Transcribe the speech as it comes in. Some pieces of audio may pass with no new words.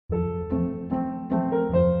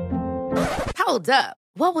Hold up.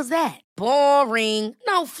 What was that? Boring.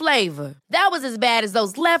 No flavor. That was as bad as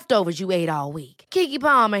those leftovers you ate all week. Keke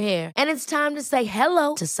Palmer here, and it's time to say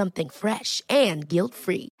hello to something fresh and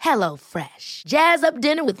guilt-free. Hello Fresh. Jazz up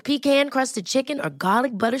dinner with pecan-crusted chicken or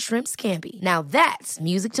garlic butter shrimp scampi. Now that's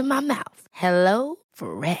music to my mouth. Hello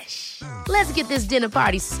Fresh. Let's get this dinner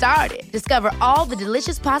party started. Discover all the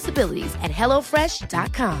delicious possibilities at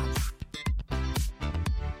hellofresh.com.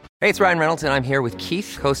 Hey, it's Ryan Reynolds, and I'm here with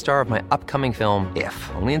Keith, co-star of my upcoming film,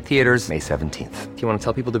 If, only in theaters May 17th. Do you want to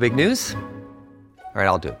tell people the big news? All right,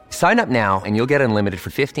 I'll do it. Sign up now and you'll get unlimited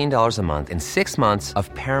for $15 a month and 6 months of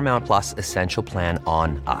Paramount Plus Essential Plan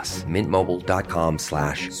on us.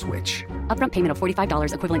 MintMobile.com/switch. Upfront payment of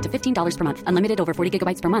 $45 equivalent to $15 per month. Unlimited over 40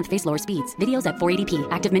 gigabytes per month. Face lower speeds. Videos at 480p.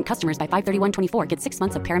 Active Mint customers by 531.24 get 6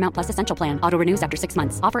 months of Paramount Plus Essential Plan. Auto renews after 6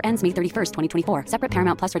 months. Offer ends May 31st, 2024. Separate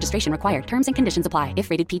Paramount Plus registration required. Terms and conditions apply if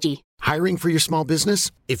rated PG. Hiring for your small business?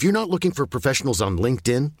 If you're not looking for professionals on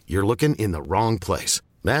LinkedIn, you're looking in the wrong place.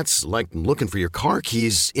 That's like looking for your car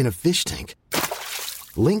keys in a fish tank.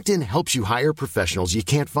 LinkedIn helps you hire professionals you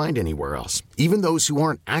can't find anywhere else, even those who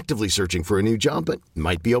aren't actively searching for a new job but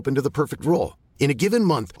might be open to the perfect role. In a given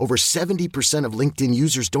month, over 70% of LinkedIn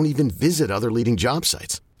users don't even visit other leading job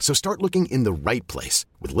sites. So start looking in the right place.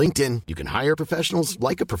 With LinkedIn, you can hire professionals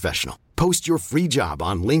like a professional. Post your free job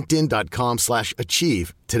on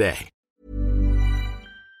linkedin.com/achieve today.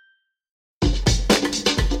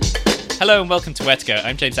 Hello and welcome to Where to Go.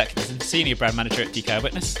 I'm James Atkinson, Senior Brand Manager at DK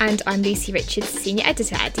Eyewitness. And I'm Lucy Richards, Senior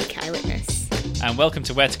Editor at DK Eyewitness. And welcome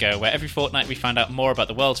to Where to Go, where every fortnight we find out more about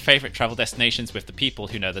the world's favourite travel destinations with the people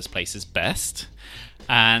who know those places best.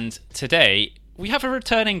 And today we have a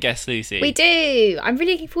returning guest, Lucy. We do. I'm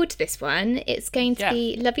really looking forward to this one. It's going to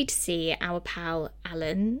be lovely to see our pal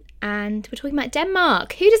Alan. And we're talking about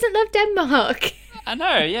Denmark. Who doesn't love Denmark? I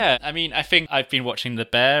know, yeah. I mean, I think I've been watching The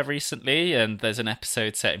Bear recently, and there's an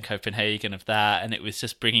episode set in Copenhagen of that, and it was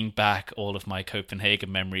just bringing back all of my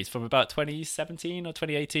Copenhagen memories from about 2017 or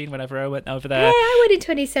 2018, whenever I went over there. Yeah, I went in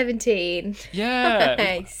 2017. Yeah.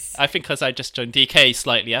 Nice. I think because I just joined DK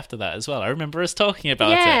slightly after that as well. I remember us talking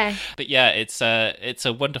about it. But yeah, it's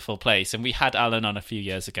a wonderful place, and we had Alan on a few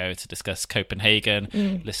years ago to discuss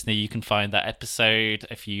Copenhagen. Listener, you can find that episode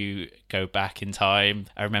if you go back in time.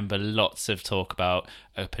 I remember lots of talk about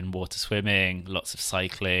open water swimming, lots of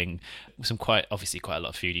cycling, quite a lot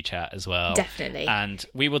of foodie chat as well. Definitely. And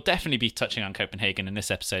we will definitely be touching on Copenhagen in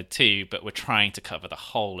this episode too, but we're trying to cover the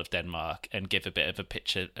whole of Denmark and give a bit of a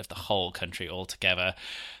picture of the whole country altogether.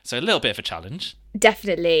 So a little bit of a challenge.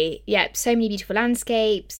 Definitely. Yeah, so many beautiful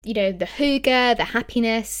landscapes, you know, the hygge, the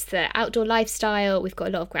happiness, the outdoor lifestyle. We've got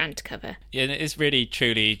a lot of ground to cover. Yeah, and it is really,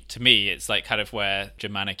 truly, to me, it's like kind of where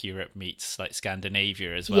Germanic Europe meets like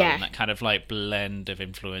Scandinavia as well. Yeah. And that kind of like blend of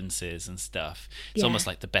influences and stuff. It's almost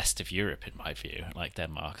like the best of Europe in my view, like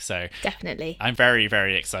Denmark. So definitely. I'm very,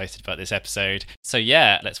 very excited about this episode. So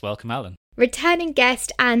yeah, let's welcome Alan. Returning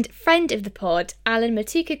guest and friend of the pod, Alan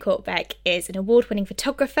Matuka Kortbeck is an award-winning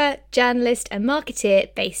photographer, journalist and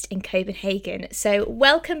marketeer based in Copenhagen. So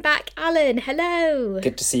welcome back, Alan. Hello.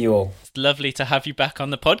 Good to see you all. It's lovely to have you back on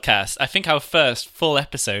the podcast. I think our first full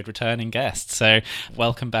episode returning guest. So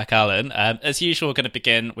welcome back, Alan. As usual, we're going to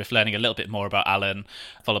begin with learning a little bit more about Alan,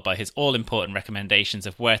 followed by his all-important recommendations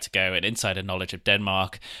of where to go and insider knowledge of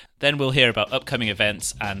Denmark. Then we'll hear about upcoming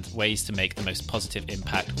events and ways to make the most positive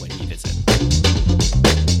impact when you visit.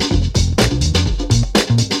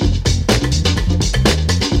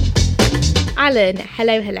 Alan,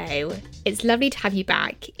 hello. It's lovely to have you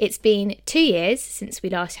back. It's been 2 years since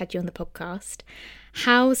we last had you on the podcast.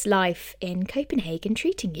 How's life in Copenhagen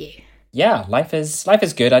treating you? Yeah, life is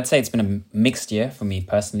good. I'd say it's been a mixed year for me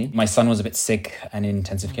personally. My son was a bit sick and in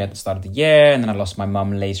intensive care at the start of the year, and then I lost my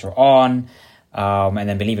mum later on. And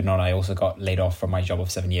then, believe it or not, I also got laid off from my job of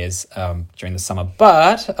 7 years during the summer.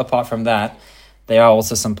 But apart from that, there are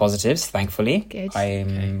also some positives, thankfully. Good.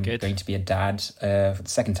 I'm going to be a dad for the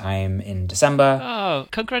second time in December. Oh,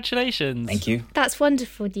 congratulations. Thank you. That's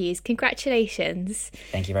wonderful news. Congratulations.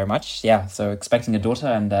 Thank you very much. Yeah, so expecting a daughter,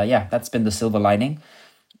 and that's been the silver lining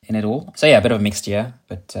in it all. So yeah, a bit of a mixed year,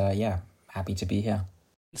 but happy to be here.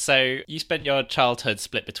 So you spent your childhood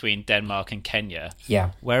split between Denmark and Kenya.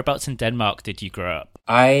 Yeah. Whereabouts in Denmark did you grow up?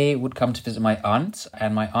 I would come to visit my aunt,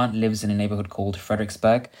 and my aunt lives in a neighborhood called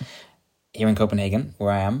Frederiksberg, here in Copenhagen,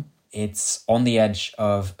 where I am. It's on the edge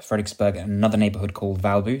of Frederiksberg and another neighborhood called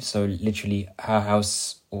Valby. So literally her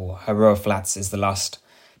house or her row of flats is the last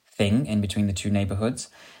thing in between the two neighborhoods.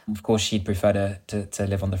 Of course, she'd prefer to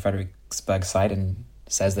live on the Frederiksberg side and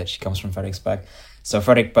says that she comes from Frederiksberg. So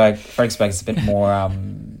Frederiksberg is a bit more, how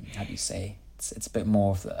do you say? It's a bit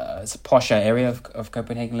more of it's a posher area of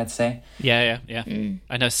Copenhagen, let's say. Yeah.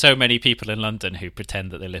 I know so many people in London who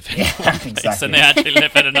pretend that they live in one place exactly. and they actually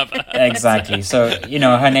live in another. Exactly. So,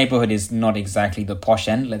 her neighborhood is not exactly the posh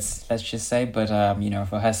end, let's just say, but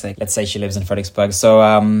for her sake, let's say she lives in Frederiksberg. So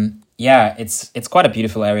it's quite a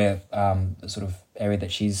beautiful area, the sort of area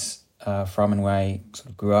that she's from and where I sort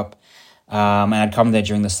of grew up. And I'd come there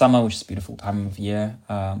during the summer, which is a beautiful time of year.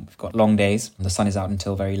 We've got long days. The sun is out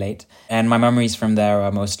until very late. And my memories from there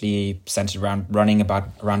are mostly centered around running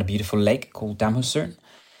around a beautiful lake called Damhussøen.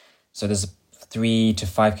 So there's a 3 to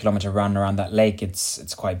 5 kilometer run around that lake.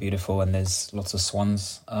 It's quite beautiful, and there's lots of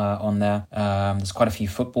swans on there. There's quite a few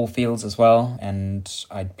football fields as well, and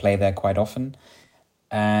I'd play there quite often.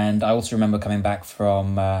 And I also remember coming back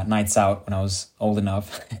from nights out when I was old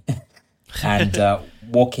enough and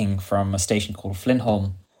walking from a station called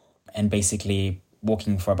Flintholm, and basically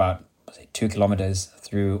walking for about 2 kilometers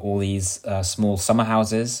through all these small summer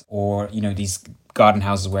houses, or these garden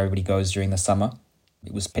houses where everybody goes during the summer.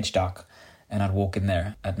 It was pitch dark, and I'd walk in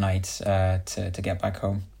there at night to get back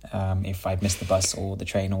home if I'd missed the bus or the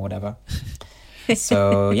train or whatever.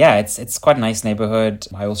 So yeah, it's quite a nice neighborhood.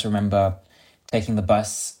 I also remember taking the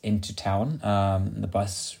bus into town. The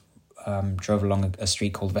bus drove along a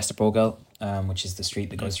street called Vesterbrogade, which is the street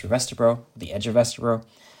that goes through Vesterbro, the edge of Vesterbro.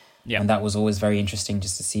 Yeah. And that was always very interesting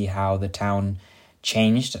just to see how the town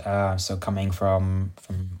changed. So coming from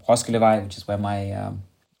Roskildevej, which is where my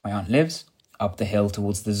aunt lives, up the hill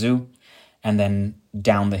towards the zoo, and then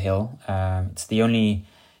down the hill. It's the only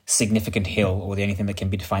significant hill, or the only thing that can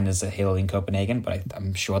be defined as a hill in Copenhagen, but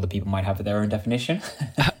I'm sure other people might have their own definition.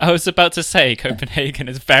 I was about to say Copenhagen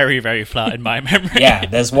is very, very flat in my memory. Yeah,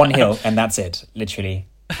 there's one hill and that's it, literally.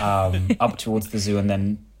 Up towards the zoo and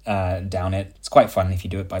then down it. It's quite fun if you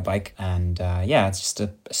do it by bike. And it's just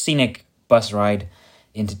a scenic bus ride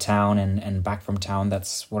into town and back from town.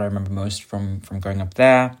 That's what I remember most from growing up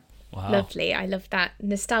there. Wow. Lovely. I love that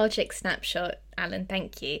nostalgic snapshot, Alan.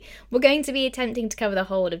 Thank you. We're going to be attempting to cover the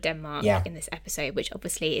whole of Denmark in this episode, which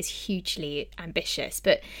obviously is hugely ambitious.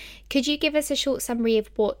 But could you give us a short summary of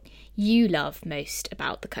what you love most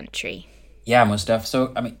about the country? Yeah, most stuff.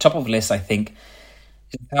 So, top of the list, I think,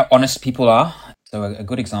 is how honest people are. So a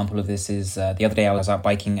good example of this is the other day I was out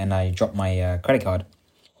biking and I dropped my credit card.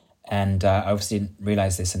 And I obviously didn't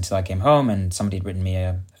realize this until I came home, and somebody had written me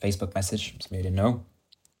a Facebook message, somebody I didn't know.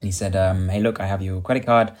 And he said, hey, look, I have your credit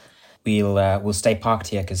card. We'll stay parked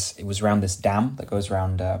here, because it was around this dam that goes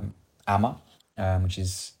around Amager, which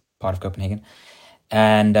is part of Copenhagen.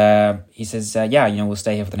 And he says, we'll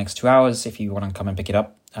stay here for the next 2 hours if you want to come and pick it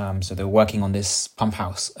up. So they're working on this pump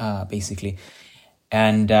house, basically.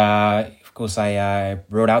 And of course, I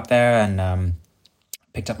rode out there and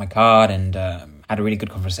picked up my card and had a really good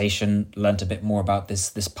conversation, learned a bit more about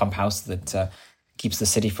this pump house that keeps the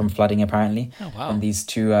city from flooding, apparently. Oh, wow. And these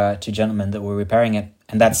two gentlemen that were repairing it.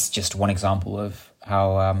 And that's just one example of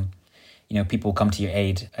how people come to your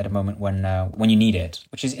aid at a moment when you need it,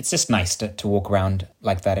 which is, it's just nice to walk around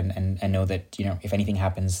like that and know that, if anything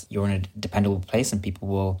happens, you're in a dependable place and people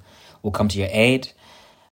will come to your aid.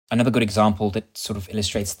 Another good example that sort of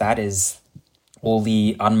illustrates that is all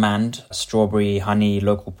the unmanned strawberry, honey,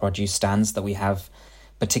 local produce stands that we have,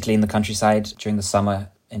 particularly in the countryside during the summer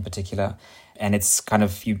in particular. And it's kind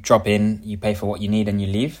of, you drop in, you pay for what you need and you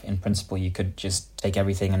leave. In principle, you could just take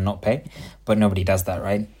everything and not pay, but nobody does that,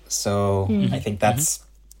 right? So I think that's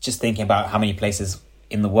just thinking about how many places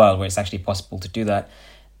in the world where it's actually possible to do that.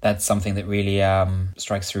 That's something that really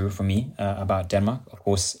strikes through for me about Denmark. Of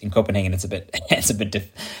course, in Copenhagen, it's a bit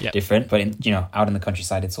different, but out in the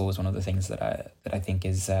countryside, it's always one of the things that I think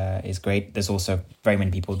is great. There's also very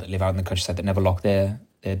many people that live out in the countryside that never lock their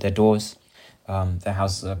doors. Their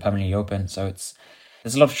houses are permanently open, so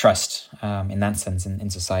there's a lot of trust in that sense in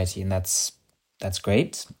society, and that's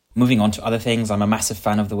great. Moving on to other things, I'm a massive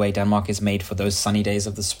fan of the way Denmark is made for those sunny days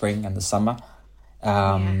of the spring and the summer.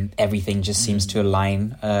 Everything just seems to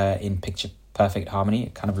align in picture perfect harmony.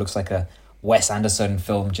 It kind of looks like a Wes Anderson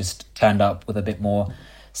film just turned up with a bit more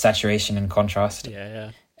saturation and contrast.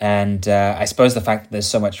 Yeah. And I suppose the fact that there's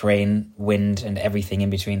so much rain, wind, and everything in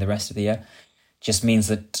between the rest of the year just means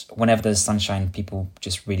that whenever there's sunshine, people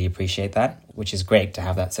just really appreciate that, which is great to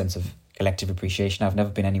have that sense of collective appreciation. I've never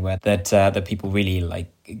been anywhere that people really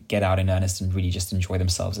get out in earnest and really just enjoy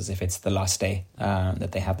themselves as if it's the last day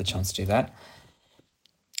that they have the chance to do that.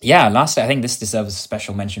 Yeah, lastly, I think this deserves a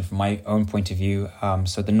special mention from my own point of view.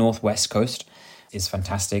 So the northwest coast is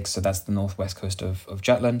fantastic. So that's the northwest coast of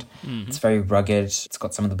Jutland. Mm-hmm. It's very rugged. It's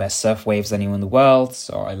got some of the best surf waves anywhere in the world.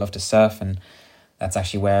 So I love to surf, and that's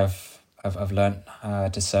actually where I've learned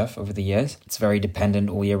to surf over the years. It's very dependent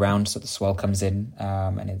all year round, so the swell comes in,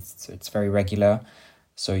 and it's very regular.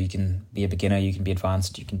 So you can be a beginner, you can be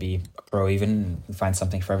advanced, you can be a pro even, and find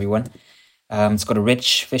something for everyone. It's got a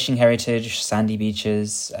rich fishing heritage, sandy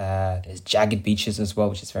beaches, there's jagged beaches as well,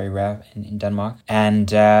 which is very rare in Denmark. And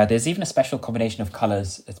there's even a special combination of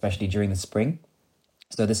colours, especially during the spring.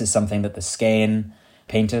 So this is something that the Skåne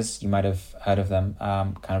painters, you might have heard of them,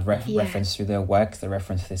 kind of reference through their work. They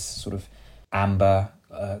reference this sort of amber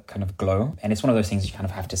kind of glow. And it's one of those things you kind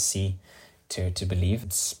of have to see to believe.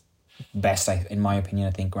 It's best, in my opinion,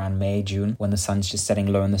 I think around May, June, when the sun's just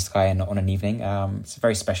setting low in the sky and on an evening. It's a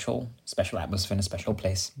very special atmosphere and a special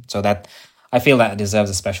place. So that I feel that it deserves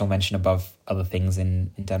a special mention above other things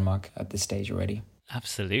in Denmark at this stage already.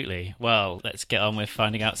 Absolutely. Well, let's get on with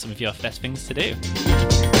finding out some of your best things to do.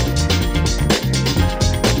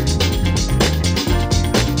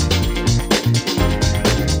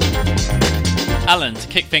 Alan, to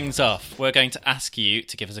kick things off, we're going to ask you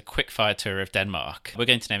to give us a quick-fire tour of Denmark. We're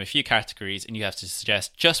going to name a few categories and you have to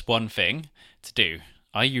suggest just one thing to do.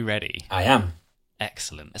 Are you ready? I am.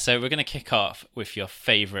 Excellent. So we're going to kick off with your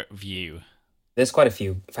favourite view. There's quite a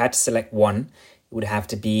few. If I had to select one, it would have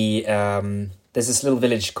to be... there's this little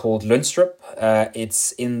village called Lundstrup.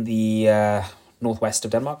 It's in the northwest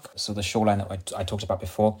of Denmark, so the shoreline that I talked about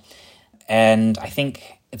before. And I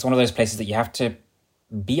think it's one of those places that you have to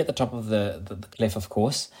be at the top of the cliff, of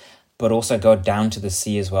course, but also go down to the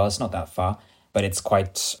sea as well. It's not that far, but it's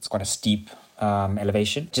quite a steep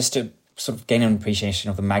elevation. Just to sort of gain an appreciation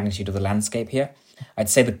of the magnitude of the landscape here. I'd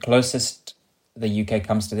say the closest the UK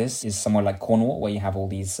comes to this is somewhere like Cornwall, where you have all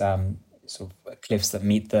these sort of cliffs that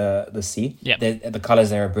meet the sea. Yep. The colours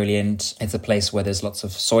there are brilliant. It's a place where there's lots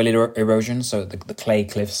of soil erosion, so the clay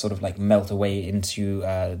cliffs sort of like melt away into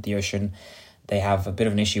the ocean. They have a bit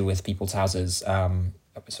of an issue with people's houses,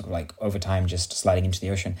 sort of like over time just sliding into the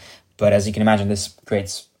ocean. But as you can imagine, this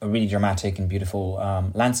creates a really dramatic and beautiful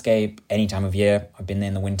landscape any time of year. I've been there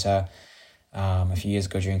in the winter a few years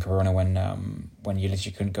ago during Corona when you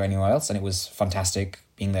literally couldn't go anywhere else, and it was fantastic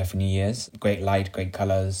being there for New Year's. Great light, great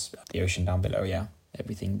colours, the ocean down below, yeah.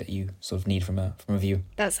 Everything that you sort of need from a view.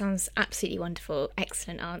 That sounds absolutely wonderful.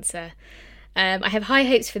 Excellent answer. I have high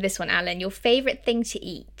hopes for this one, Alan. Your favourite thing to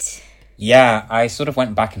eat? Yeah, I sort of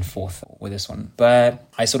went back and forth with this one, but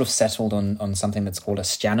I sort of settled on something that's called a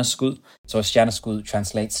stjerneskud. So a stjerneskud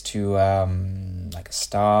translates to like a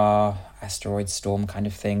star, asteroid, storm kind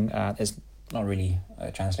of thing. There's not really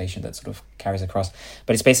a translation that sort of carries across,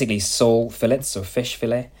 but it's basically sole fillets, so fish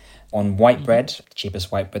fillet, on white bread, the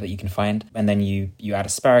cheapest white bread that you can find. And then you add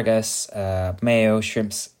asparagus, mayo,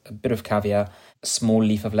 shrimps, a bit of caviar, a small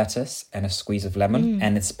leaf of lettuce, and a squeeze of lemon.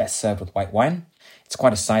 And it's best served with white wine. It's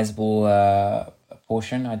quite a sizable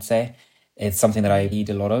portion, I'd say. It's something that I eat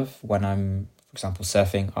a lot of when I'm, for example,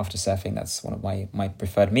 surfing. After surfing, that's one of my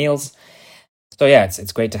preferred meals. So yeah,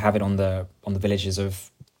 it's great to have it on the villages of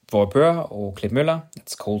Vorupør or Klitmøller.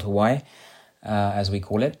 It's called Hawaii, as we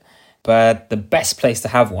call it. But the best place to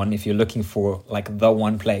have one, if you're looking for like the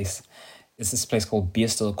one place, is this place called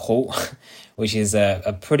Biersted Kro, which is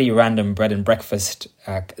a pretty random bread and breakfast,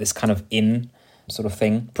 this kind of inn sort of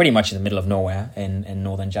thing, pretty much in the middle of nowhere in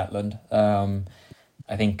northern Jutland.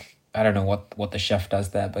 I think, I don't know what the chef does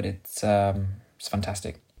there, but it's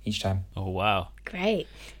fantastic each time. Oh, wow. Great.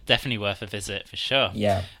 Definitely worth a visit for sure.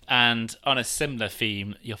 Yeah. And on a similar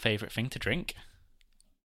theme, your favourite thing to drink?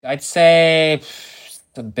 I'd say it's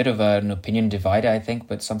a bit of an opinion divider, I think,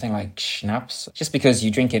 but something like schnapps, just because you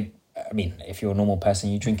drink it, I mean, if you're a normal person,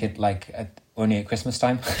 you drink it like only at Christmas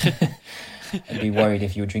time. I'd be worried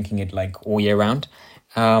if you were drinking it like all year round.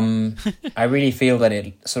 I really feel that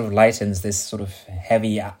it sort of lightens this sort of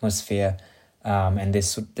heavy atmosphere, and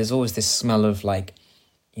there's always this smell of like,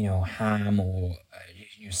 you know, ham or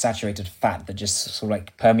saturated fat that just sort of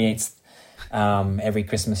like permeates every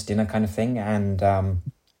Christmas dinner kind of thing. And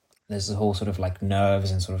there's the whole sort of like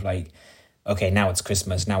nerves and sort of like, okay, now it's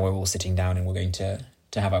Christmas, now we're all sitting down and we're going to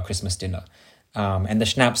have our Christmas dinner. And the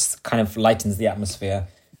schnapps kind of lightens the atmosphere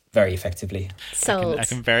very effectively. Sold. I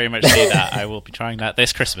can very much see that. I will be trying that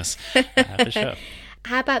this Christmas, for sure.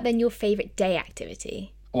 How about then your favourite day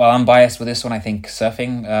activity? Well, I'm biased with this one, I think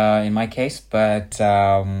surfing in my case, but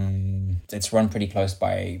it's run pretty close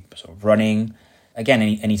by sort of running, again,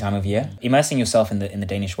 any time of year. Immersing yourself in the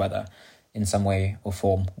Danish weather in some way or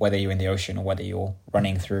form, whether you're in the ocean or whether you're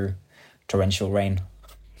running through torrential rain.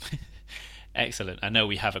 Excellent. I know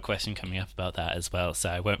we have a question coming up about that as well, so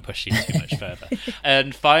I won't push you too much further.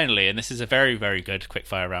 And finally, and this is a very, very good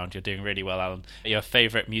quickfire round, you're doing really well, Alan, your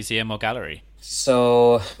favourite museum or gallery?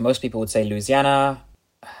 So most people would say Louisiana.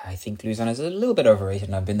 I think Louisiana is a little bit overrated,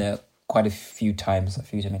 and I've been there quite a few times,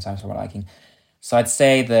 too many times for my liking. So I'd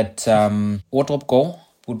say that Ordrup Gård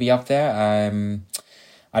would be up there.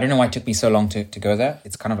 I don't know why it took me so long to go there.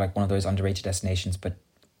 It's kind of like one of those underrated destinations, but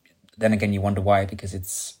then again, you wonder why, because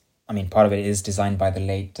part of it is designed by the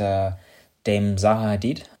late Dame Zaha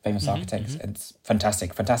Hadid, famous architect. It's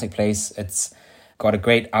fantastic place. It's got a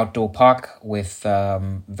great outdoor park with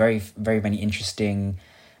very, very many interesting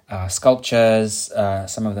sculptures,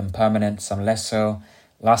 some of them permanent, some less so.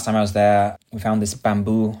 Last time I was there, we found this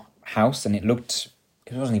bamboo house, and it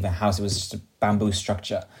wasn't even a house, it was just a bamboo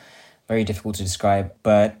structure. Very difficult to describe,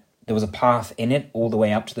 but there was a path in it all the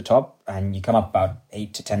way up to the top, and you come up about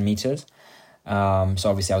 8 to 10 meters. So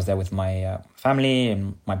obviously I was there with my family,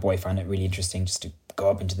 and my boy found it really interesting just to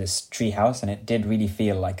go up into this tree house, and it did really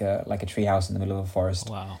feel like a tree house in the middle of a forest.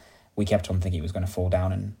 Wow. We kept on thinking it was going to fall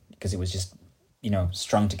down, and because it was just,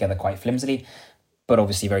 strung together quite flimsily, but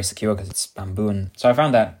obviously very secure because it's bamboo. And so I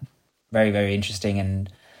found that very, very interesting, and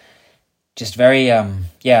just very,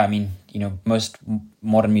 most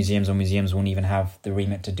modern museums won't even have the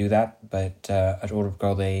remit to do that. But at Ordrup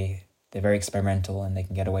Gård, they're very experimental, and they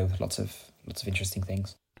can get away with lots of interesting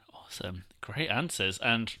things. Awesome. Great answers.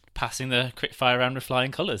 And passing the quick fire round with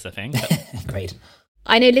flying colours, I think. Great.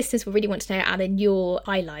 I know listeners will really want to know, Alan, your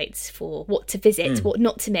highlights for what to visit, what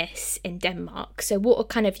not to miss in Denmark. So what are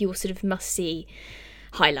kind of your sort of must-see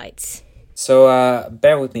highlights? So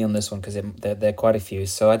bear with me on this one, because there are quite a few.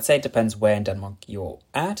 So I'd say it depends where in Denmark you're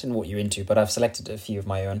at and what you're into, but I've selected a few of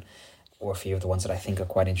my own, or a few of the ones that I think are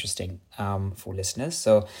quite interesting for listeners.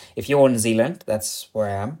 So if you're in Zealand, that's where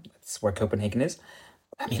I am. That's where Copenhagen is.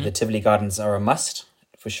 The Tivoli Gardens are a must,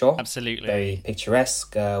 for sure. Absolutely. Very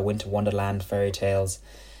picturesque, winter wonderland, fairy tales,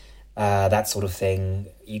 that sort of thing.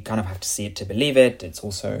 You kind of have to see it to believe it. It's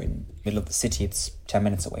also in the middle of the city. It's 10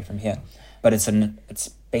 minutes away from here. But it's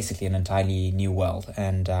basically an entirely new world.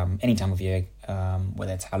 And any time of year,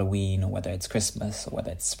 whether it's Halloween or whether it's Christmas or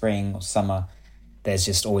whether it's spring or summer, there's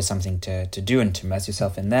just always something to do and to immerse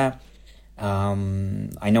yourself in there.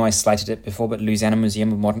 I know I slighted it before, but Louisiana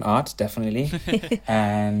Museum of Modern Art, definitely.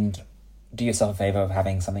 And do yourself a favor of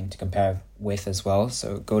having something to compare with as well.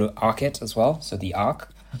 So go to Arket as well. So the Ark,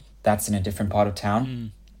 that's in a different part of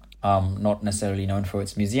town. Not necessarily known for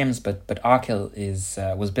its museums, but Arkhill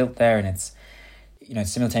was built there, and it's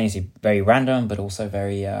simultaneously very random, but also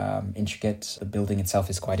very intricate. The building itself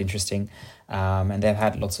is quite interesting, and they've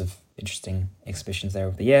had lots of interesting exhibitions there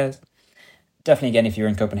over the years. Definitely, again, if you're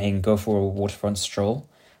in Copenhagen, go for a waterfront stroll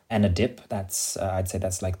and a dip. I'd say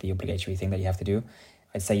that's like the obligatory thing that you have to do.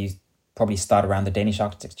 I'd say you probably start around the Danish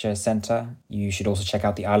Architecture Center. You should also check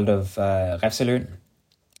out the Island of Refshaleøen.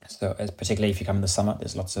 So particularly if you come in the summer,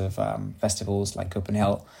 there's lots of festivals like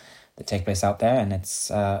Copenhagen that take place out there, and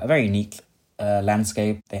it's a very unique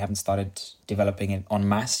landscape. They haven't started developing it en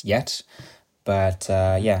masse yet, but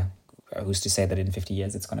who's to say that in 50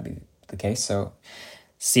 years it's going to be the case? So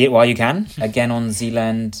see it while you can. Again, on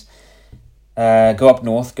Zealand, go up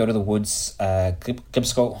north, go to the woods.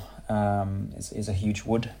 Gribskov is a huge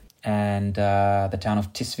wood, and the town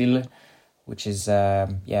of Tisvilde, which is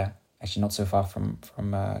actually not so far from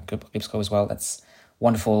Gribskov as well. That's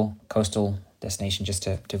wonderful coastal destination just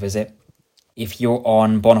to visit. If you're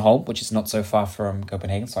on Bornholm, which is not so far from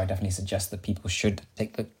Copenhagen, so I definitely suggest that people should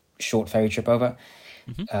take the short ferry trip over.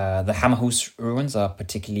 The Hammerhus ruins are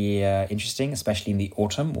particularly interesting, especially in the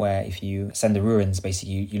autumn, where if you ascend the ruins,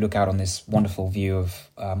 basically you look out on this wonderful view of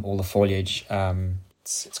all the foliage.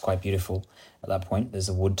 It's quite beautiful at that point. There's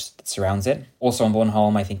a wood that surrounds it. Also on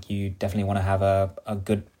Bornholm, I think you definitely want to have a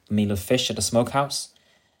good meal of fish at a smokehouse.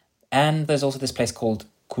 And there's also this place called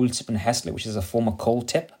Kultippen Hasle, which is a former coal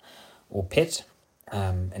tip or pit.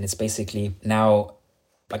 And it's basically now,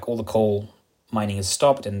 like, all the coal mining has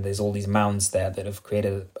stopped, and there's all these mounds there that have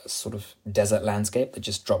created a sort of desert landscape that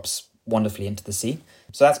just drops wonderfully into the sea.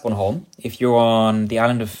 So that's Bornholm. If you're on the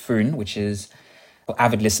island of Fyn, which is, for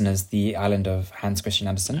avid listeners, the island of Hans Christian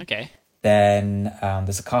Andersen, then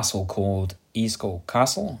there's a castle called Isgård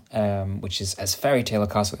Castle, which is as fairy tale a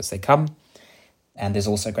castle as they come. And there's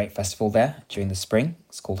also a great festival there during the spring.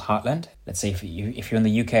 It's called Heartland. Let's say if you're in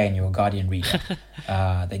the UK and you're a Guardian reader,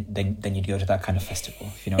 then you'd go to that kind of festival,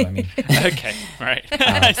 if you know what I mean. Okay, right.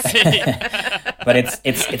 I see. But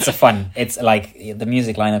it's a fun. It's like the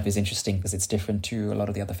music lineup is interesting because it's different to a lot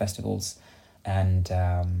of the other festivals, and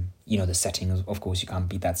the setting. Of course, you can't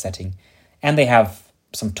beat that setting, and they have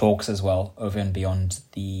some talks as well over and beyond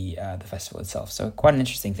the festival itself. So quite an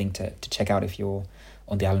interesting thing to check out if you're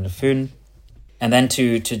on the island of Fyn. And then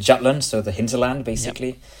to Jutland, so the hinterland, basically.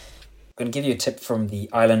 Yep. I'm going to give you a tip from the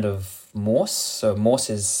island of Mors. So Mors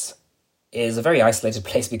is a very isolated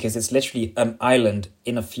place because it's literally an island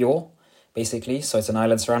in a fjord basically. So it's an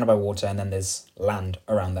island surrounded by water, and then there's land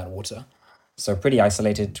around that water. So pretty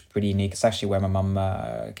isolated, pretty unique. It's actually where my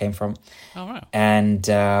mum came from. Oh, wow. And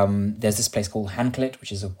there's this place called Hanklit,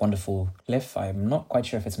 which is a wonderful cliff. I'm not quite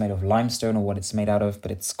sure if it's made of limestone or what it's made out of,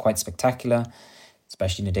 but it's quite spectacular,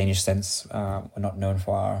 especially in a Danish sense. We're not known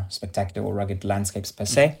for our spectacular or rugged landscapes per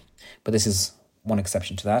se, but this is one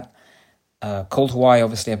exception to that. Cold Hawaii,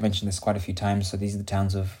 obviously, I've mentioned this quite a few times. So these are the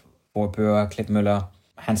towns of Vorupør, Klitmøller,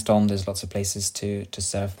 Hanstholm. There's lots of places to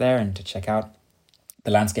surf there and to check out. The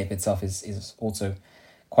landscape itself is also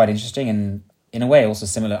quite interesting and in a way also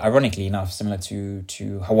similar, ironically enough, similar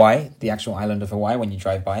to Hawaii, the actual island of Hawaii when you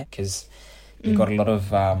drive by, because you've got a lot of,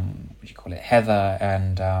 heather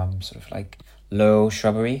and sort of like low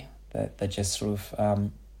shrubbery that just sort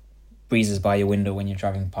of breezes by your window when you're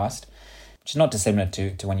driving past, which is not dissimilar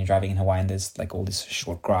to when you're driving in Hawaii, and there's like all this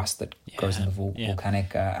short grass that grows in the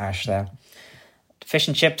volcanic ash there. Fish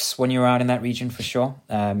and chips when you're out in that region for sure.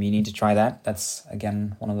 You need to try that. That's,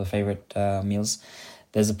 again, one of the favorite meals.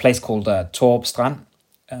 There's a place called Torp Strand,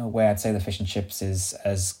 where I'd say the fish and chips is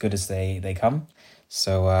as good as they come.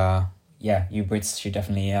 So, you Brits should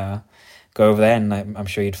definitely go over there, and I'm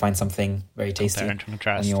sure you'd find something very tasty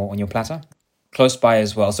on your platter. Close by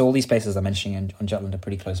as well. So all these places I'm mentioning on Jutland are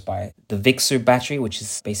pretty close by. The Vixu Battery, which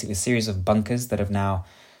is basically a series of bunkers that have now,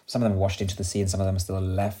 some of them washed into the sea and some of them are still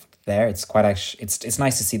left there. It's quite it's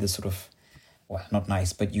nice to see the sort of, well, not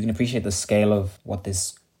nice, but you can appreciate the scale of what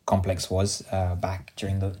this complex was back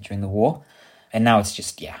during the war. And now it's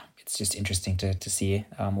just interesting to see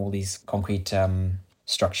all these concrete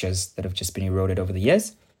structures that have just been eroded over the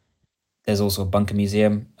years. There's also a bunker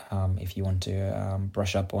museum if you want to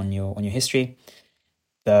brush up on your history.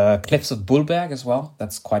 The cliffs of Bulberg as well.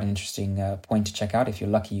 That's quite an interesting point to check out. If you're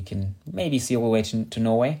lucky, you can maybe see all the way to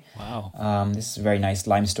Norway. Wow. This is a very nice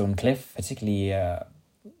limestone cliff, particularly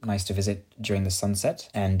nice to visit during the sunset.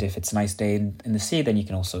 And if it's a nice day in the sea, then you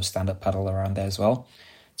can also stand up paddle around there as well.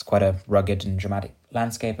 It's quite a rugged and dramatic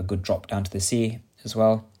landscape, a good drop down to the sea as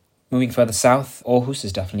well. Moving further south, Aarhus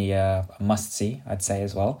is definitely a must-see, I'd say,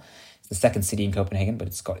 as well. It's the second city in Copenhagen, but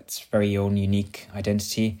it's got its very own unique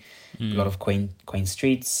identity. A lot of quaint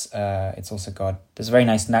streets. It's also there's a very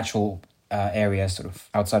nice natural area sort of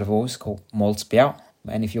outside of Aarhus called Mols Bjerg.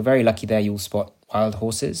 And if you're very lucky there, you'll spot wild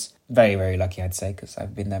horses. Very, very lucky, I'd say, because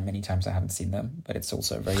I've been there many times. I haven't seen them, but it's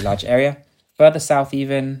also a very large area. Further south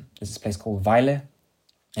even, there's this place called Vejle.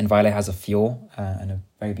 And Vejle has a fjord and a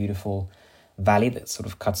very beautiful valley that sort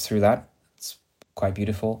of cuts through that. It's quite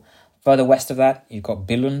beautiful. Further west of that, you've got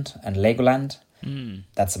Billund and Legoland.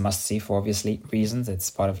 That's a must-see for obviously reasons. It's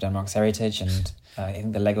part of Denmark's heritage, and I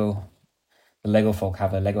think the Lego folk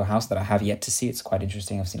have a Lego house that I have yet to see. It's quite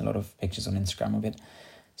interesting. I've seen a lot of pictures on Instagram of it,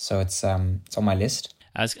 so it's on my list.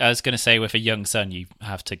 I was going to say, with a young son, you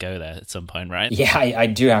have to go there at some point, right? Yeah, I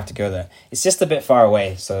do have to go there. It's just a bit far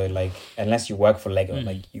away, so like unless you work for Lego,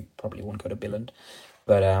 like you probably won't go to Billund,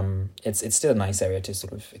 but it's still a nice area to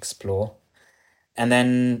sort of explore. And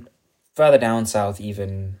then further down south,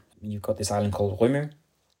 even, you've got this island called Rømø,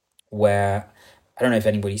 where I don't know if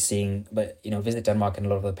anybody's seeing, but Visit Denmark and a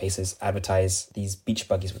lot of the places advertise these beach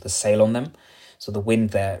buggies with a sail on them. So the wind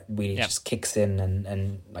there really just kicks in,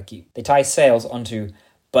 and they tie sails onto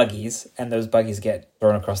buggies, and those buggies get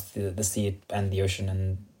thrown across the sea and the ocean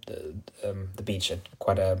and the beach at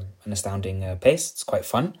quite an astounding pace. It's quite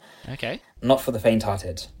fun. Okay. Not for the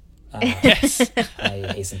faint-hearted. Yes.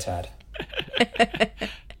 I hasten to add.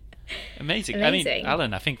 Amazing. I mean,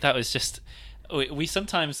 Alan, I think that was just... We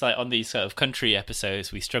sometimes, like on these sort of country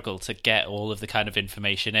episodes, we struggle to get all of the kind of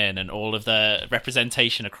information in and all of the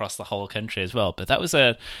representation across the whole country as well. But that was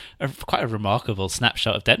quite a remarkable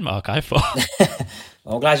snapshot of Denmark, I thought.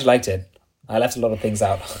 Well, I'm glad you liked it. I left a lot of things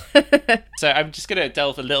out. So I'm just going to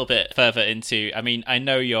delve a little bit further into, I mean, I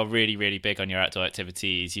know you're really, really big on your outdoor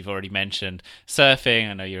activities. You've already mentioned surfing.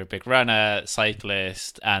 I know you're a big runner,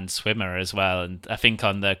 cyclist, and swimmer as well. And I think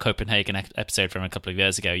on the Copenhagen episode from a couple of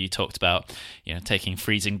years ago, you talked about, taking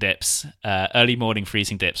freezing dips, early morning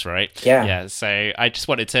freezing dips, right? Yeah. Yeah. So I just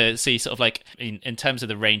wanted to see sort of like in terms of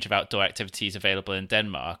the range of outdoor activities available in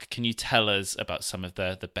Denmark, can you tell us about some of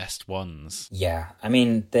the best ones? Yeah. I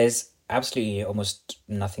mean, there's absolutely almost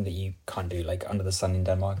nothing that you can't do, like under the sun in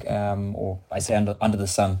Denmark, or I say under the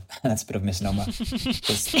sun. That's a bit of a misnomer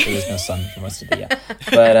because there is no sun for most of the year.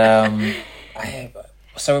 But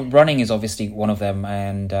so running is obviously one of them,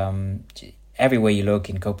 and everywhere you look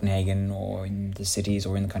in Copenhagen or in the cities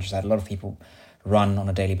or in the countryside, a lot of people run on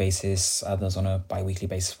a daily basis, others on a bi-weekly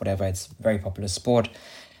basis, whatever. It's a very popular sport.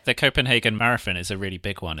 The Copenhagen Marathon is a really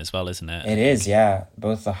big one as well, isn't it? It is, yeah.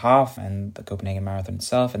 Both the half and the Copenhagen Marathon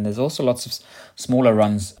itself. And there's also lots of smaller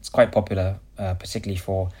runs. It's quite popular, particularly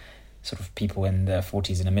for sort of people in their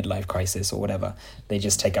 40s in a midlife crisis or whatever. They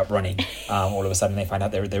just take up running. All of a sudden they find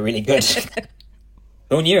out they're really good.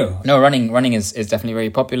 Who knew? No, running is definitely very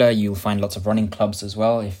popular. You'll find lots of running clubs as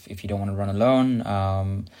well if you don't want to run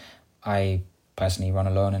alone. I personally run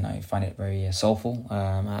alone and I find it very soulful.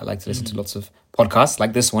 I like to listen to lots of podcasts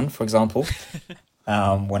like this one, for example,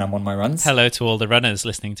 when I'm on my runs. Hello to all the runners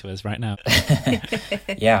listening to us right now.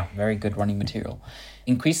 Yeah, very good running material.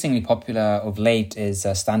 Increasingly popular of late is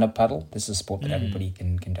stand-up paddle. This is a sport that everybody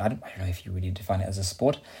can do. I don't know if you really define it as a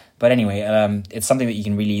sport. But anyway, it's something that you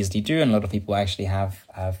can really easily do, and a lot of people actually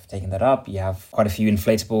have taken that up. You have quite a few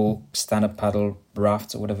inflatable stand-up paddle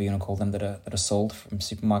rafts, or whatever you want to call them, that are sold from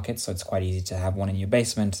supermarkets. So it's quite easy to have one in your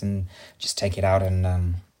basement and just take it out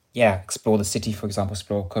and explore the city, for example,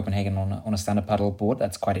 explore Copenhagen on a stand-up paddle board.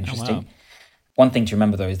 That's quite interesting. Oh, wow. One thing to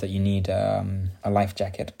remember, though, is that you need a life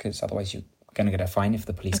jacket, because otherwise you're going to get a fine if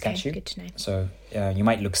the police catch you. Good to know. So you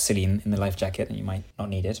might look silly in the life jacket and you might not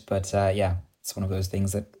need it. But it's one of those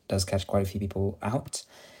things that does catch quite a few people out.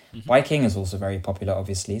 Mm-hmm. Biking is also very popular,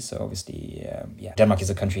 obviously. So obviously, Denmark is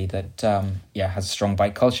a country that has a strong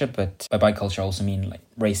bike culture. But by bike culture, I also mean like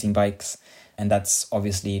racing bikes. And that's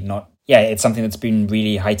obviously not... Yeah, it's something that's been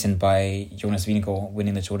really heightened by Jonas Vingegaard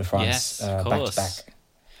winning the Tour de France back-to-back.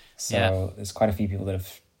 So there's quite a few people that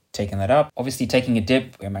have taken that up. Obviously, taking a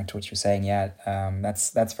dip, going back to what you were saying,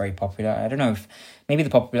 that's very popular. I don't know if maybe the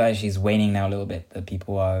popularity is waning now a little bit, that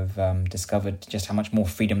people have discovered just how much more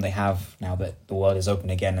freedom they have now that the world is open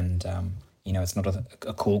again and, it's not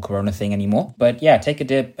a cool Corona thing anymore. But yeah, take a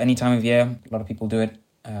dip any time of year. A lot of people do it,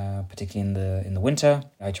 particularly in the winter.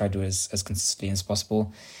 I try to do it as consistently as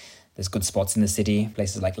possible. There's good spots in the city,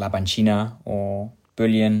 places like La Banchina or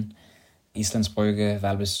Bølgen, Islandsbrygge,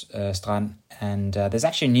 Valby Strand, and there's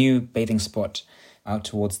actually a new bathing spot out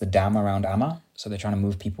towards the dam around Amager. So they're trying to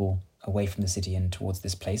move people away from the city and towards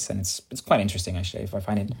this place, and it's quite interesting actually. I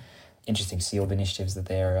find it interesting to see all the initiatives that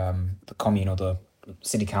the commune or the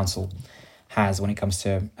city council has when it comes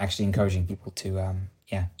to actually encouraging people to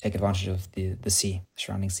take advantage of the sea, the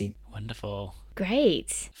surrounding sea. Wonderful.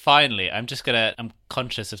 Great. Finally, I'm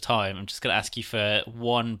conscious of time. I'm just going to ask you for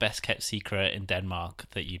one best kept secret in Denmark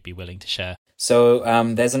that you'd be willing to share. So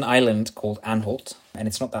there's an island called Anholt, and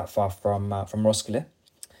it's not that far from Roskilde.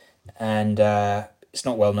 And it's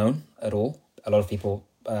not well known at all. A lot of people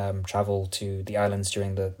travel to the islands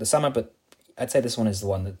during the summer, but I'd say this one is the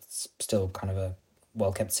one that's still kind of a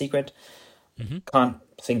well-kept secret. Mm-hmm. Can't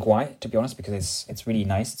think why, to be honest, because it's really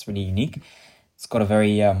nice. It's really unique. It's got a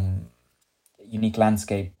very... unique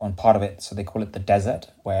landscape on part of it, so they call it the desert,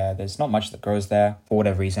 where there's not much that grows there for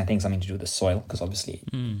whatever reason. I think something to do with the soil, because obviously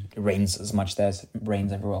it rains as much there as it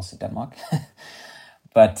rains everywhere else in Denmark.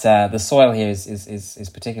 But the soil here is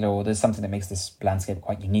particular, or there's something that makes this landscape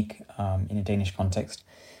quite unique in a Danish context.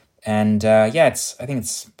 And I think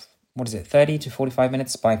it's 30 to 45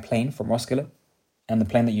 minutes by plane from Roskilde, and the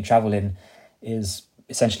plane that you travel in is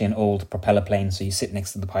essentially an old propeller plane, so you sit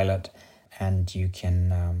next to the pilot and you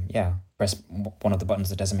can press one of the buttons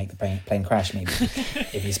that doesn't make the plane crash, maybe,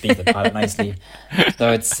 if you speak to the pilot nicely.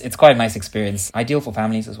 So it's quite a nice experience. Ideal for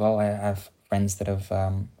families as well. I have friends that have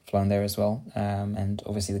flown there as well. And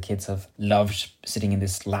obviously the kids have loved sitting in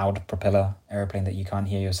this loud propeller airplane that you can't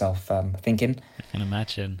hear yourself thinking. I can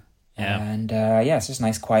imagine. Yeah. And it's just a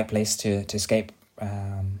nice quiet place to escape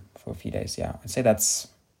for a few days. Yeah, I'd say that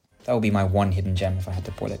would be my one hidden gem if I had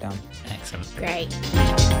to boil it down. Excellent. Great.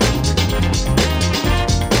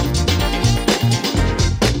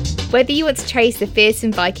 Whether you want to trace the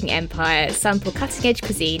fearsome Viking Empire, sample cutting-edge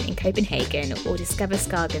cuisine in Copenhagen, or discover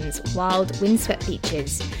Skagen's wild, windswept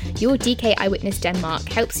beaches, your DK Eyewitness Denmark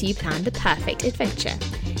helps you plan the perfect adventure.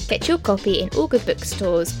 Get your copy in all good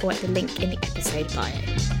bookstores or at the link in the episode bio.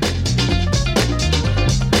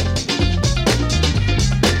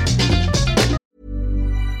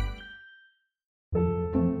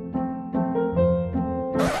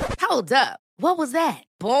 Hold up. What was that?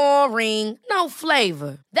 Boring. No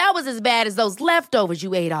flavor. That was as bad as those leftovers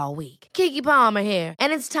you ate all week. Keke Palmer here,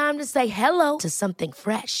 and it's time to say hello to something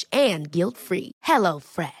fresh and guilt-free. Hello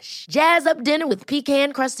Fresh. Jazz up dinner with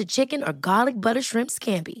pecan-crusted chicken or garlic butter shrimp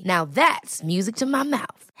scampi. Now that's music to my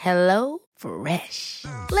mouth. Hello Fresh.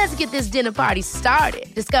 Let's get this dinner party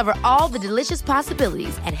started. Discover all the delicious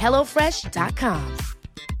possibilities at HelloFresh.com.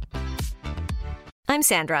 I'm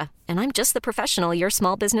Sandra, and I'm just the professional your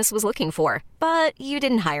small business was looking for. But you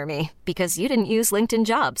didn't hire me because you didn't use LinkedIn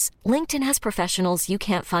Jobs. LinkedIn has professionals you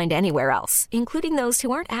can't find anywhere else, including those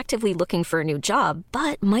who aren't actively looking for a new job,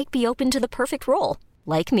 but might be open to the perfect role,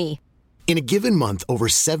 like me. In a given month, over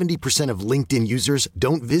 70% of LinkedIn users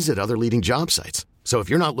don't visit other leading job sites. So if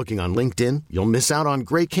you're not looking on LinkedIn, you'll miss out on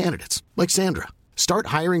great candidates like Sandra. Start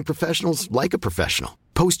hiring professionals like a professional.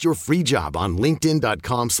 Post your free job on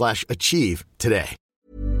linkedin.com/achieve today.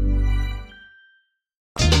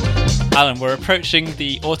 Alan, we're approaching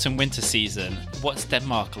the autumn-winter season. What's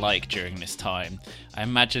Denmark like during this time? I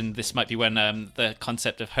imagine this might be when the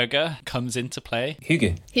concept of hygge comes into play.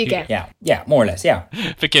 Hygge. Hygge. Yeah, more or less, yeah.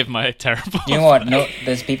 Forgive my terrible... You know what? No,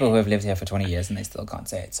 there's people who have lived here for 20 years and they still can't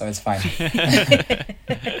say it, so it's fine.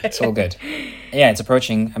 It's all good. Yeah, it's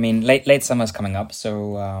approaching. I mean, late summer's coming up,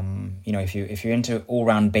 so if you're into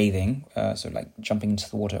all-round bathing, so like jumping into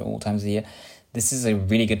the water all times of the year, this is a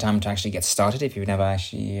really good time to actually get started if you've never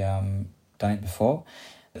actually done it before.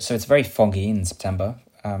 So it's very foggy in September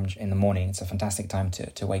in the morning. It's a fantastic time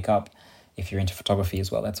to wake up. If you're into photography as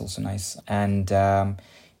well, that's also nice. And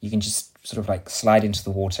you can just sort of like slide into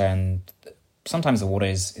the water, and sometimes the water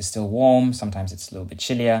is still warm, sometimes it's a little bit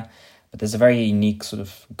chillier, but there's a very unique sort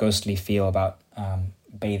of ghostly feel about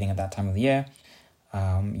bathing at that time of the year.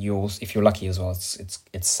 If you're lucky as well,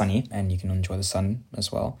 it's sunny and you can enjoy the sun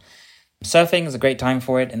as well. Surfing is a great time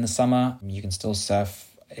for it in the summer. You can still surf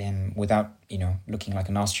without, looking like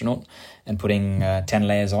an astronaut and putting 10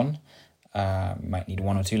 layers on. You might need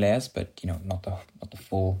 1 or 2 layers, but, not the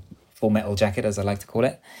full metal jacket, as I like to call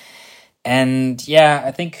it. And yeah,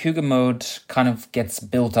 I think hygge mode kind of gets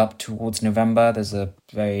built up towards November. There's a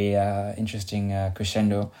very interesting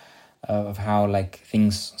crescendo of how like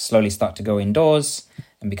things slowly start to go indoors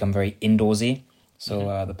and become very indoorsy.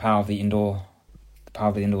 So the power of the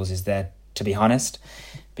indoors is there to be harnessed,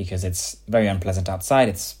 because it's very unpleasant outside.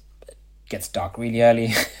 It gets dark really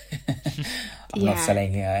early. I'm not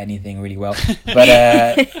selling anything really well, but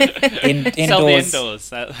indoors. Sell the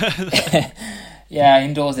indoors. Yeah,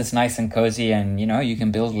 indoors it's nice and cozy, and you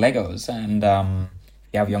can build Legos, and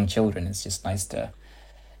if you have young children, it's just nice to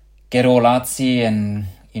get all artsy and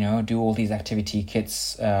do all these activity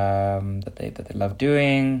kits that they love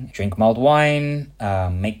doing, drink mulled wine,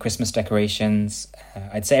 make Christmas decorations.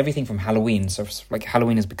 I'd say everything from Halloween. So like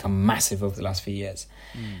Halloween has become massive over the last few years.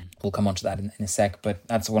 We'll come on to that in a sec, but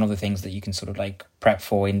that's one of the things that you can sort of like prep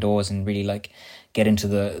for indoors and really like get into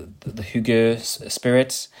the hygge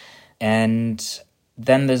spirit. And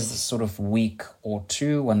then there's this sort of week or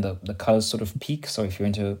two when the colors sort of peak. So if you're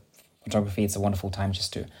into photography, it's a wonderful time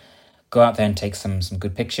just to go out there and take some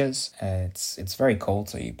good pictures. It's very cold,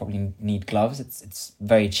 so you probably need gloves. It's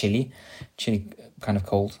very chilly kind of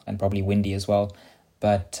cold, and probably windy as well.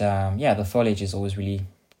 But the foliage is always really,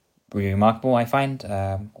 really remarkable, I find.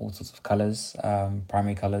 All sorts of colours,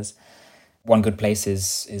 primary colours. One good place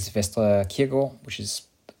is Vestre Kirkegård, which is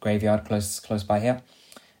the graveyard close by here.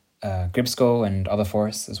 Gribskov and other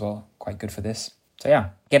forests as well, quite good for this. So yeah,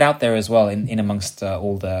 get out there as well in amongst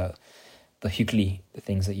all the hyggelig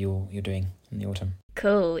things that you're doing in the autumn.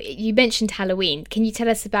 Cool. You mentioned Halloween. Can you tell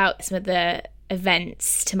us about some of the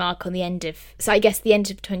events to mark on the end of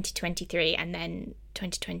 2023 and then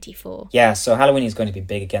 2024? Yeah, so Halloween is going to be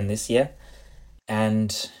big again this year,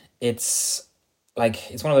 and it's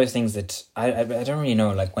one of those things that I don't really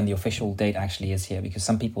know like when the official date actually is here, because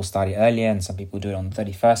some people start it earlier and some people do it on the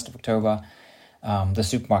 31st of October. The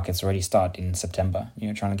supermarkets already start in September,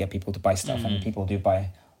 trying to get people to buy stuff, and people do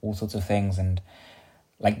buy all sorts of things, and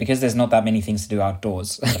like because there's not that many things to do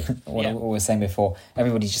outdoors, what I was saying before,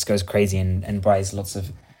 everybody just goes crazy and buys lots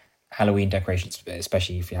of Halloween decorations,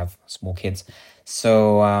 especially if you have small kids.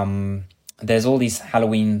 So there's all these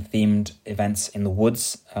Halloween themed events in the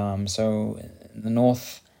woods. So in the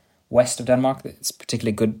northwest of Denmark, it's a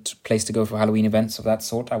particularly good place to go for Halloween events of that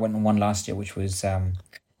sort. I went on one last year, which was there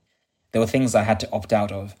were things I had to opt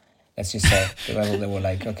out of. Let's just say they were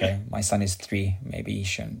like, okay, my son is 3, maybe he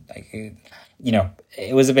shouldn't. Like,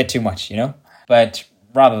 it was a bit too much, But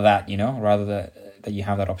rather that you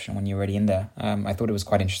have that option when you're already in there. I thought it was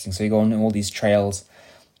quite interesting. So you go on all these trails,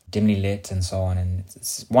 dimly lit and so on, and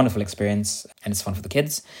it's a wonderful experience, and it's fun for the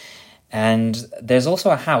kids. And there's also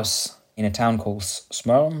a house in a town called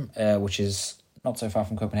Smørum, which is not so far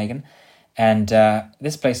from Copenhagen. And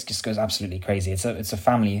this place just goes absolutely crazy. It's a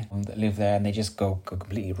family that live there, and they just go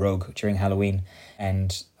completely rogue during Halloween.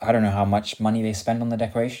 And I don't know how much money they spend on the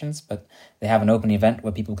decorations, but they have an open event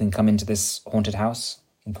where people can come into this haunted house,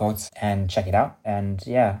 in quotes, and check it out. And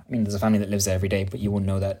yeah, I mean, there's a family that lives there every day, but you won't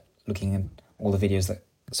know that looking at all the videos that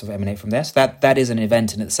sort of emanate from there. So that is an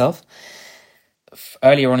event in itself.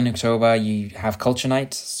 earlier on in October, you have Culture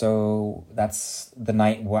Night. So that's the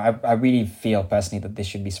night where I really feel personally that this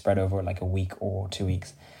should be spread over like a week or 2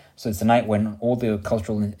 weeks. So it's the night when all the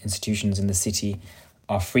cultural institutions in the city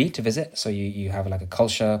are free to visit. So you have like a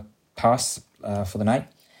culture pass for the night.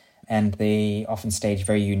 And they often stage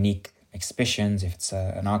very unique exhibitions, if it's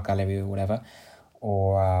an art gallery or whatever,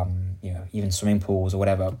 or even swimming pools or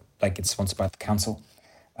whatever, like it's sponsored by the council.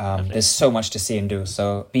 There's so much to see and do.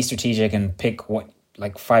 So be strategic and pick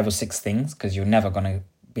like 5 or 6 things, because you're never going to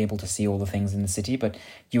be able to see all the things in the city, but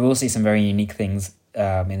you will see some very unique things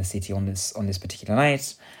in the city on this particular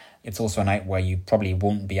night. It's also a night where you probably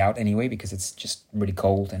won't be out anyway, because it's just really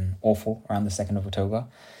cold and awful around the 2nd of October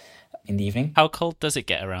in the evening. How cold does it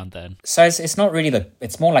get around then? So it's not really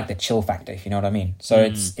it's more like the chill factor, if you know what I mean. So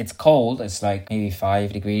it's cold, it's like maybe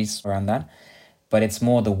 5 degrees around that, but it's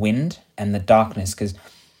more the wind and the darkness, because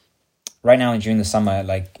right now during the summer,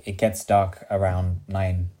 like it gets dark around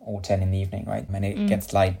 9 or 10 in the evening, right? And it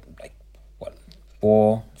gets light like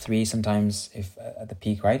 4, 3 sometimes if at the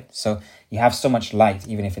peak, right? So you have so much light,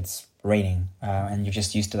 even if it's raining, and you're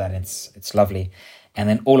just used to that. It's lovely. And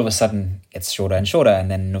then all of a sudden it's shorter and shorter. And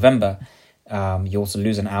then in November, you also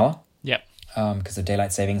lose an hour. Yeah. Because of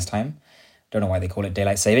daylight savings time. Don't know why they call it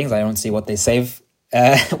daylight savings. I don't see what they save,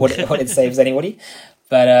 what it saves anybody.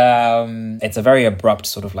 But it's a very abrupt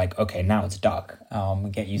sort of like, okay, now it's dark.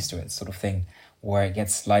 Get used to it sort of thing, where it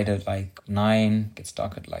gets light at like 9, gets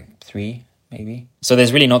dark at like 3, maybe. So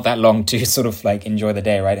there's really not that long to sort of like enjoy the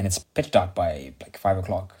day, right? And it's pitch dark by like 5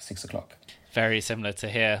 o'clock, 6 o'clock. Very similar to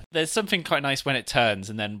here. There's something quite nice when it turns,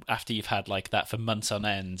 and then after you've had like that for months on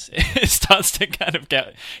end, it starts to kind of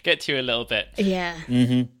get to you a little bit. Yeah.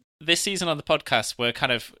 Mm-hmm. This season on the podcast, we're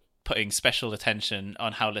kind of putting special attention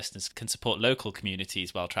on how listeners can support local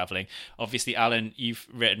communities while travelling. Obviously, Alan, you've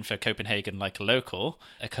written for Copenhagen Like a Local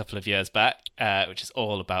a couple of years back, which is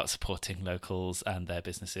all about supporting locals and their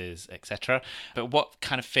businesses, etc. But what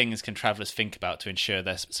kind of things can travellers think about to ensure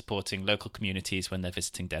they're supporting local communities when they're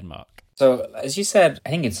visiting Denmark? So, as you said, I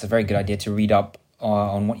think it's a very good idea to read up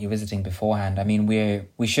on what you're visiting beforehand. I mean,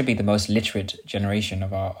 we should be the most literate generation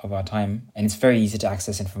of our time, and it's very easy to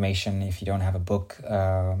access information if you don't have a book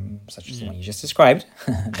such as the one you just described.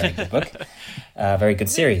 Very good book, very good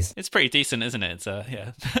series. It's pretty decent, isn't it?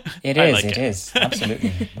 Yeah, it is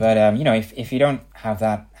absolutely. But if you don't have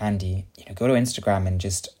that handy, go to Instagram and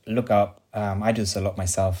just look up. I do this a lot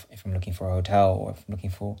myself. If I'm looking for a hotel or if I'm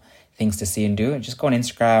looking for things to see and do, just go on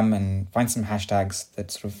Instagram and find some hashtags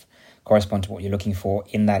that sort of correspond to what you're looking for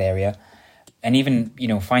in that area, and even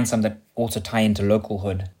find some that also tie into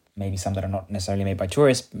localhood, maybe some that are not necessarily made by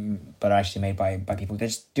tourists but are actually made by people.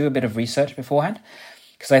 Just do a bit of research beforehand,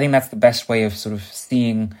 because I think that's the best way of sort of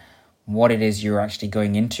seeing what it is you're actually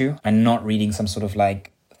going into, and not reading some sort of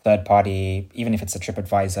like third party, even if it's a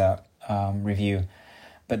TripAdvisor review.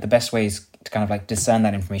 But the best way is to kind of like discern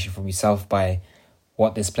that information for yourself by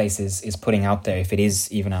what this place is putting out there, if it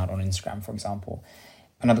is even out on Instagram, for example.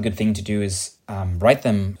 Another good thing to do is write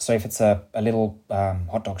them. So if it's a little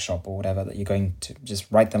hot dog shop or whatever that you're going to, just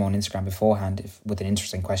write them on Instagram beforehand with an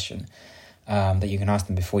interesting question that you can ask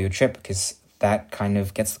them before your trip, because that kind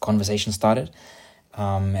of gets the conversation started.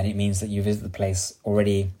 And it means that you visit the place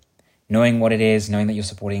already knowing what it is, knowing that you're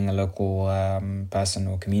supporting a local person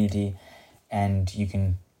or community, and you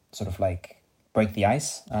can sort of like break the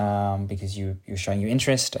ice because you're showing your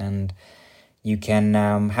interest, and you can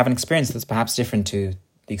have an experience that's perhaps different to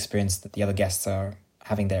the experience that the other guests are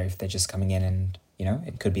having there if they're just coming in, and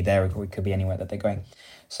it could be there or it could be anywhere that they're going.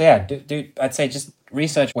 So yeah, I'd say just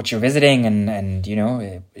research what you're visiting, and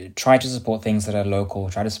try to support things that are local,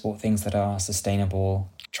 try to support things that are sustainable,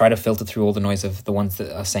 try to filter through all the noise of the ones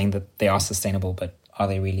that are saying that they are sustainable, but are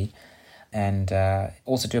they really? And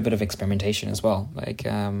also do a bit of experimentation as well, like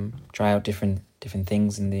try out different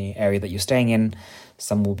things in the area that you're staying in.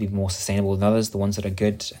 Some will be more sustainable than others, the ones that are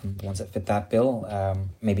good and the ones that fit that bill.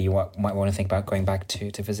 Maybe you might want to think about going back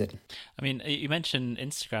to visit. I mean, you mentioned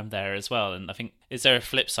Instagram there as well, and I think, is there a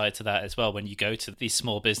flip side to that as well? When you go to these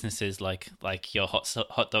small businesses like your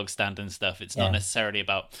hot dog stand and stuff, it's not necessarily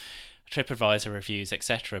about TripAdvisor reviews,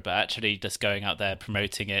 etc., but actually just going out there,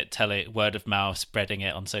 promoting it, telling word of mouth, spreading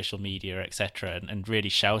it on social media, etc., and really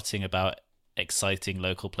shouting about exciting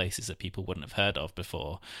local places that people wouldn't have heard of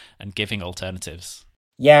before, and giving alternatives.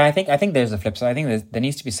 Yeah, I think there's a flip side. I think there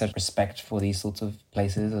needs to be such respect for these sorts of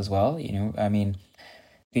places as well. I mean,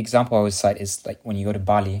 the example I always cite is like when you go to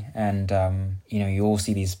Bali, and you all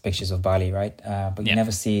see these pictures of Bali, right? But you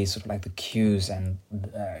never see sort of like the queues and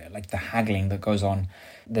like the haggling that goes on.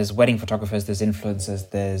 There's wedding photographers, there's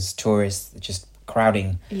influencers, there's tourists just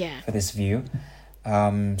crowding for this view.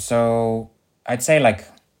 So I'd say, like,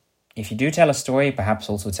 if you do tell a story, perhaps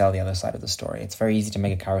also tell the other side of the story. It's very easy to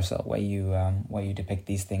make a carousel where you depict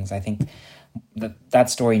these things. I think that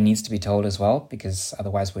story needs to be told as well, because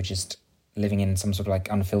otherwise we're just living in some sort of like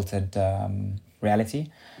unfiltered reality.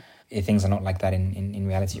 Things are not like that in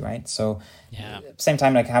reality, right? So at the same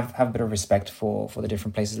time, like have a bit of respect for the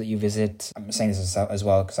different places that you visit. I'm saying this as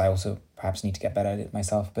well because I also perhaps need to get better at it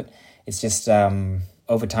myself. But it's just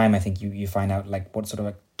over time, I think you find out like what sort of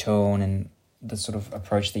a tone and the sort of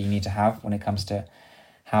approach that you need to have when it comes to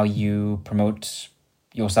how you promote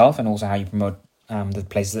yourself and also how you promote the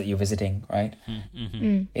places that you're visiting, right?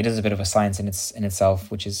 Mm-hmm. It is a bit of a science in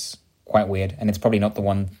itself, which is quite weird, and it's probably not the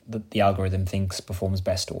one that the algorithm thinks performs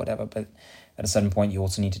best or whatever, but at a certain point you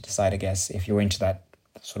also need to decide, I guess, if you're into that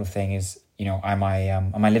sort of thing, is, you know, am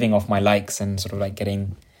I living off my likes and sort of like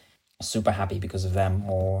getting super happy because of them,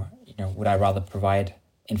 or, you know, would I rather provide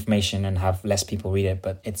information and have less people read it,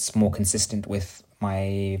 but it's more consistent with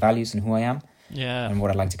my values and who I am and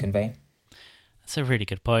what I'd like to convey. That's a really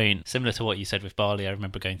good point. Similar to what you said with Bali, I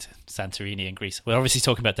remember going to Santorini in Greece. We're obviously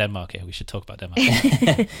talking about Denmark here. We should talk about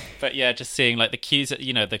Denmark. But yeah, just seeing like the queues,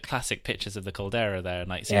 you know, the classic pictures of the caldera there, and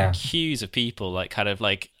like seeing queues of people like kind of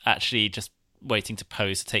like actually just waiting to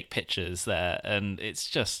pose to take pictures there, and it's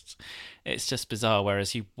just bizarre.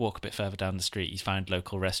 Whereas you walk a bit further down the street, you find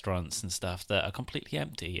local restaurants and stuff that are completely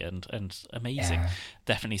empty and amazing.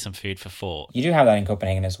 Definitely some food for thought. You do have that in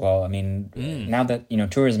Copenhagen as well. I mean, now that, you know,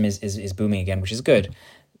 tourism is booming again, which is good.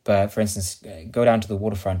 But for instance, go down to the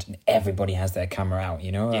waterfront and everybody has their camera out,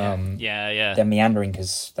 you know? They're meandering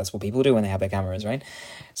because that's what people do when they have their cameras, right?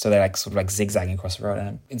 So they're like sort of like zigzagging across the road.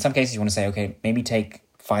 And in some cases you want to say, okay, maybe take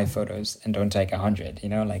 5 photos and don't take 100, you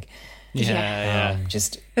know, like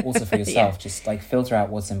just also for yourself, just like filter out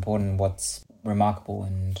what's important, what's remarkable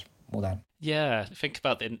and all that. Think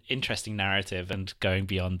about the interesting narrative and going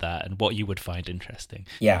beyond that and what you would find interesting.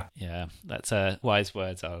 That's wise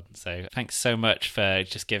words, Alan. So thanks so much for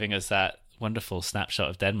just giving us that wonderful snapshot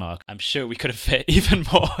of Denmark. I'm sure we could have fit even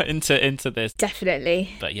more into this. Definitely.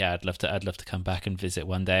 But yeah, I'd love to come back and visit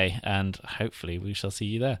one day, and hopefully we shall see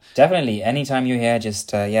you there. Definitely. Anytime you're here, just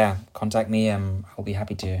contact me. I'll be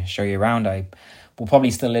happy to show you around. I will probably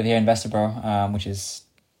still live here in Vesterbro, which is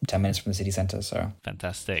 10 minutes from the city centre. So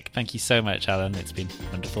fantastic. Thank you so much, Alan. It's been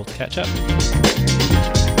wonderful to catch up.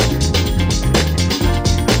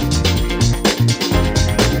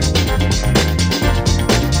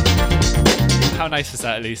 How nice was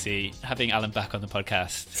that, Lucy, having Alan back on the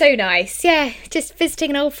podcast? So nice. Yeah, just visiting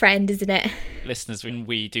an old friend, isn't it? Listeners, when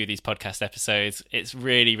we do these podcast episodes, it's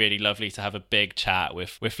really, really lovely to have a big chat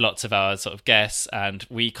with lots of our sort of guests, and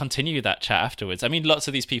we continue that chat afterwards. I mean, lots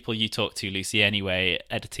of these people you talk to, Lucy, anyway,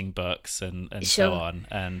 editing books and so on.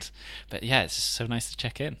 But yeah, it's just so nice to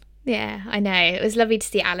check in. Yeah, I know. It was lovely to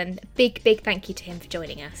see Alan. Big thank you to him for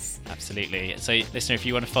joining us. Absolutely. So, listener, if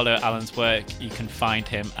you want to follow Alan's work, you can find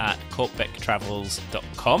him at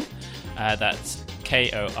kortbektravels.com. That's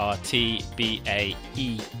KORTBAEK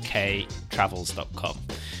travels.com.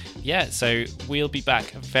 Yeah, so we'll be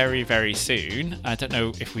back very, very soon. I don't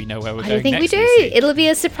know if we know where we're going next. I think we do. Lucy. It'll be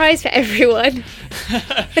a surprise for everyone.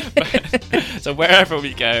 So wherever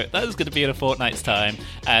we go, that's going to be in a fortnight's time.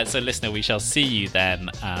 So listener, we shall see you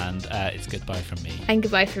then, and it's goodbye from me. And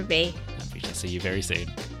goodbye from me. And we shall see you very soon.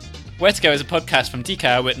 Where to Go is a podcast from DK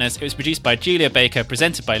Eyewitness. It was produced by Julia Baker,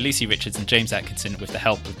 presented by Lucy Richards and James Atkinson with the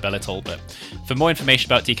help of Bella Talbot. For more information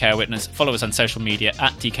about DK Eyewitness, follow us on social media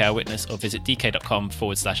at DK Eyewitness or visit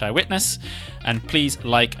dk.com/eyewitness. And please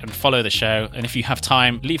like and follow the show. And if you have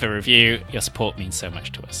time, leave a review. Your support means so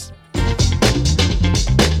much to us.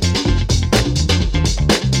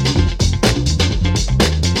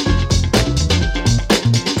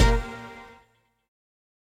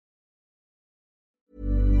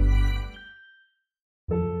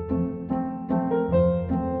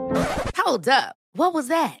 Hold up. What was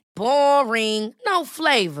that? Boring. No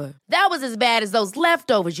flavor. That was as bad as those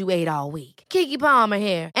leftovers you ate all week. Keke Palmer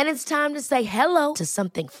here, and it's time to say hello to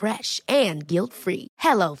something fresh and guilt-free.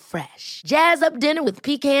 Hello Fresh. Jazz up dinner with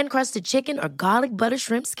pecan-crusted chicken or garlic butter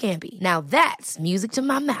shrimp scampi. Now that's music to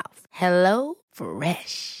my mouth. Hello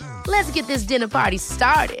Fresh. Let's get this dinner party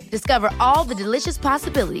started. Discover all the delicious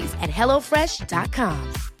possibilities at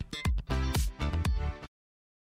HelloFresh.com.